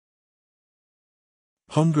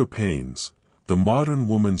Hunger Pains, The Modern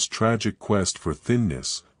Woman's Tragic Quest for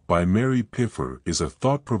Thinness, by Mary Pipher is a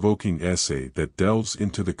thought-provoking essay that delves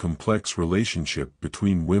into the complex relationship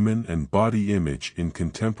between women and body image in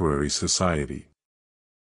contemporary society.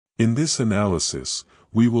 In this analysis,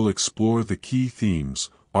 we will explore the key themes,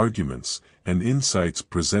 arguments, and insights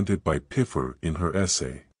presented by Pipher in her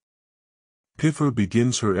essay. Pipher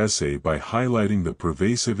begins her essay by highlighting the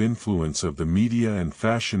pervasive influence of the media and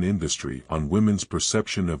fashion industry on women's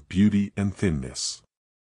perception of beauty and thinness.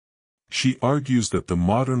 She argues that the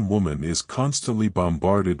modern woman is constantly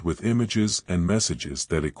bombarded with images and messages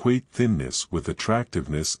that equate thinness with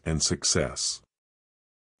attractiveness and success.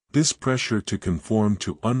 This pressure to conform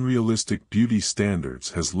to unrealistic beauty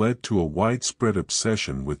standards has led to a widespread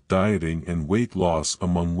obsession with dieting and weight loss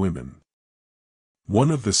among women.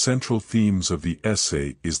 One of the central themes of the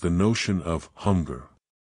essay is the notion of hunger.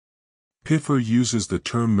 Pipher uses the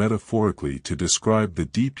term metaphorically to describe the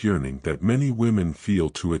deep yearning that many women feel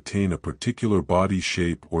to attain a particular body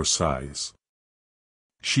shape or size.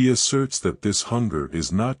 She asserts that this hunger is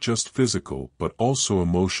not just physical but also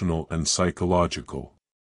emotional and psychological.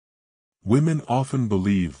 Women often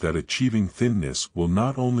believe that achieving thinness will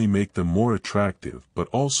not only make them more attractive but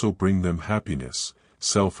also bring them happiness,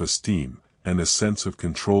 self-esteem, and a sense of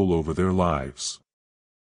control over their lives.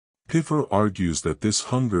 Pipher argues that this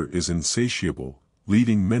hunger is insatiable,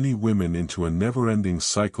 leading many women into a never-ending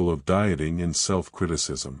cycle of dieting and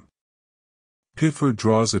self-criticism. Pipher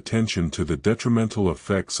draws attention to the detrimental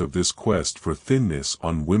effects of this quest for thinness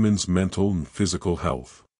on women's mental and physical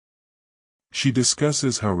health. She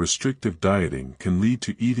discusses how restrictive dieting can lead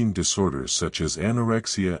to eating disorders such as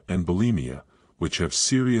anorexia and bulimia, which have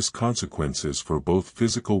serious consequences for both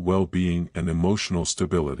physical well-being and emotional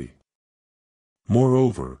stability.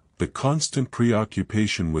 Moreover, the constant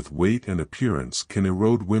preoccupation with weight and appearance can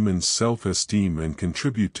erode women's self-esteem and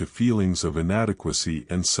contribute to feelings of inadequacy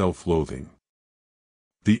and self-loathing.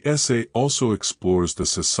 The essay also explores the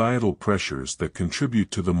societal pressures that contribute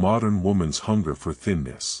to the modern woman's hunger for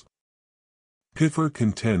thinness. Pipher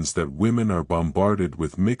contends that women are bombarded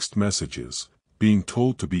with mixed messages, being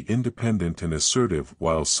told to be independent and assertive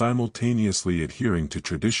while simultaneously adhering to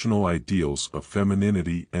traditional ideals of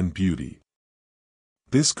femininity and beauty.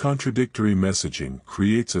 This contradictory messaging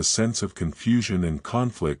creates a sense of confusion and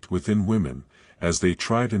conflict within women, as they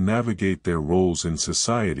try to navigate their roles in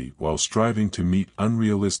society while striving to meet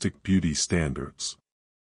unrealistic beauty standards.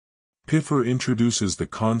 Pipher introduces the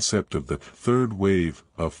concept of the third wave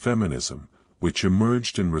of feminism, which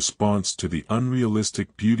emerged in response to the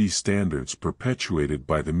unrealistic beauty standards perpetuated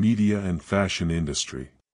by the media and fashion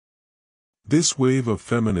industry. This wave of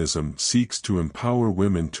feminism seeks to empower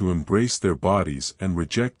women to embrace their bodies and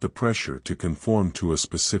reject the pressure to conform to a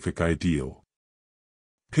specific ideal.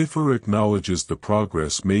 Pipher acknowledges the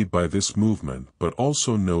progress made by this movement but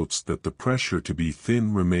also notes that the pressure to be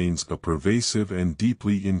thin remains a pervasive and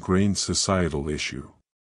deeply ingrained societal issue.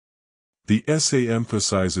 The essay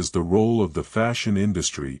emphasizes the role of the fashion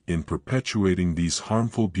industry in perpetuating these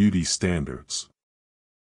harmful beauty standards.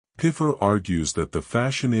 Pipher argues that the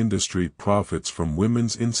fashion industry profits from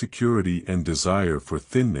women's insecurity and desire for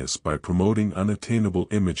thinness by promoting unattainable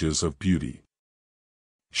images of beauty.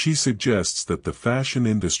 She suggests that the fashion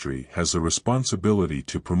industry has a responsibility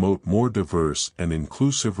to promote more diverse and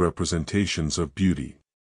inclusive representations of beauty.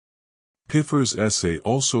 Pipher's essay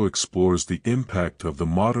also explores the impact of the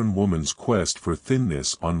modern woman's quest for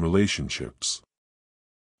thinness on relationships.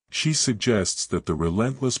 She suggests that the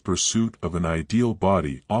relentless pursuit of an ideal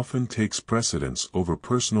body often takes precedence over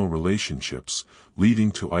personal relationships,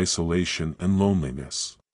 leading to isolation and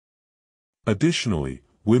loneliness. Additionally,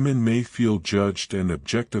 women may feel judged and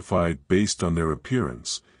objectified based on their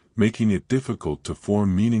appearance, making it difficult to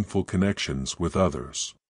form meaningful connections with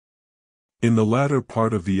others. In the latter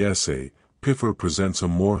part of the essay, Pipher presents a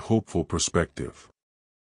more hopeful perspective.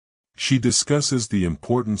 She discusses the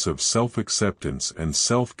importance of self-acceptance and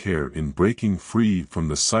self-care in breaking free from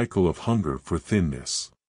the cycle of hunger for thinness.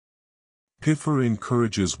 Pipher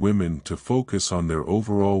encourages women to focus on their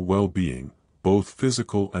overall well-being, both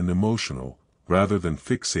physical and emotional, rather than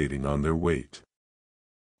fixating on their weight.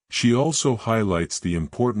 She also highlights the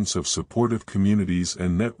importance of supportive communities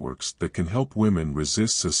and networks that can help women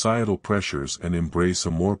resist societal pressures and embrace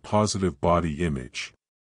a more positive body image.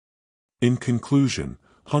 In conclusion,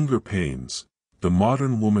 Hunger Pains, The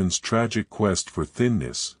Modern Woman's Tragic Quest for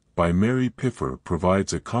Thinness, by Mary Pipher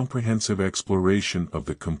provides a comprehensive exploration of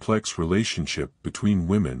the complex relationship between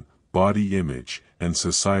women, body image, and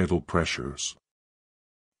societal pressures.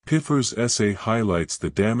 Pipher's essay highlights the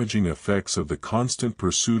damaging effects of the constant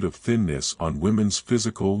pursuit of thinness on women's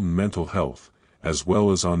physical and mental health, as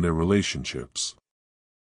well as on their relationships.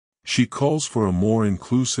 She calls for a more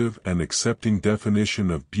inclusive and accepting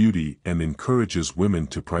definition of beauty and encourages women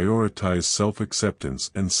to prioritize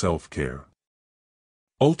self-acceptance and self-care.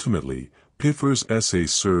 Ultimately, Pipher's essay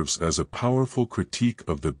serves as a powerful critique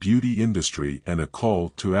of the beauty industry and a call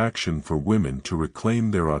to action for women to reclaim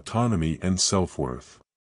their autonomy and self-worth.